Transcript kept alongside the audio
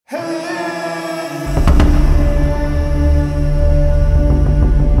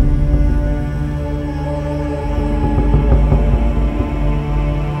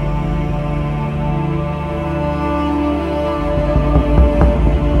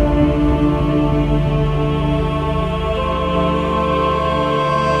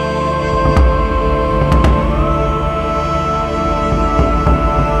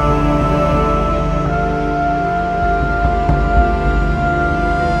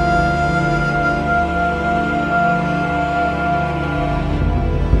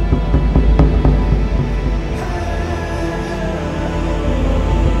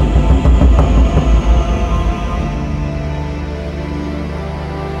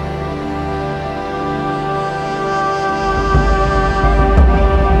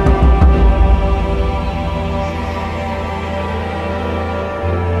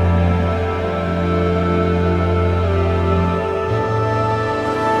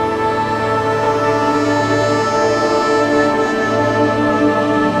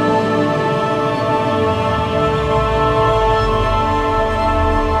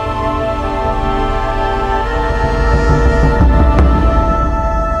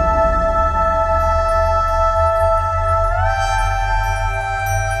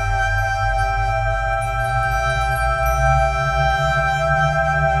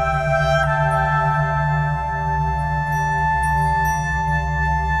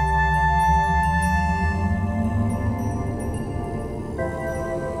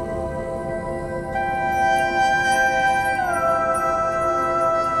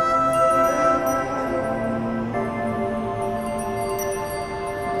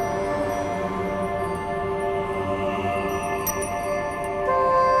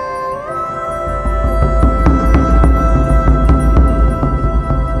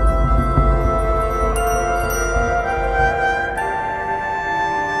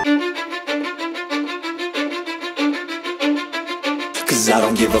I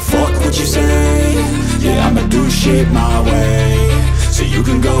don't give a fuck what you say. Yeah, I'ma do shit my way. So you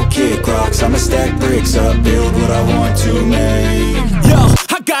can go kick rocks, I'ma stack bricks up, build what I want to make. Yo,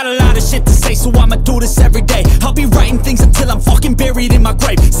 I got a lot of shit to say, so I'ma do this every day. I'll be writing things until I'm fucking buried in my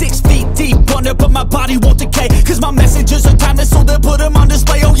grave. 6 feet deep under, but my body won't decay. Cause my messages are timeless, so they'll put them on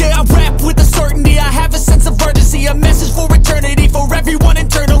display. Oh yeah, I rap with a certainty, I have a sense of urgency. A message for eternity, for everyone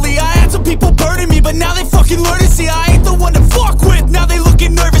internally. I had some people burning me, but now they fucking learn to see I ain't the one to fuck with, now they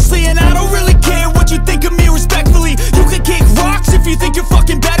looking nervously. And I don't really care what you think of me, respectfully. You can kick rocks if you think you're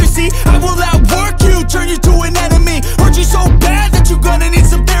fucking better, see. I will outwork you, turn you to an enemy. Hurt you so bad that you're gonna need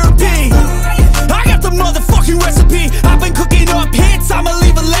some therapy. I got the motherfucking recipe, I've been cooking up hits, I'ma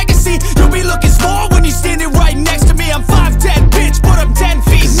leave a legacy. You'll be looking small when you're standing right next to me. I'm 5'10", bitch, but I'm 10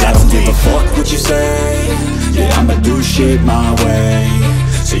 feet. Cause I don't give a fuck what you say. Yeah, I'ma do shit my way.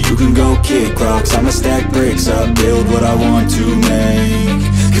 So you can go kick rocks, I'ma stack bricks up, build what I want to make.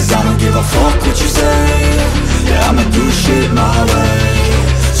 Cause I don't give a fuck what you say. Yeah, I'ma do shit my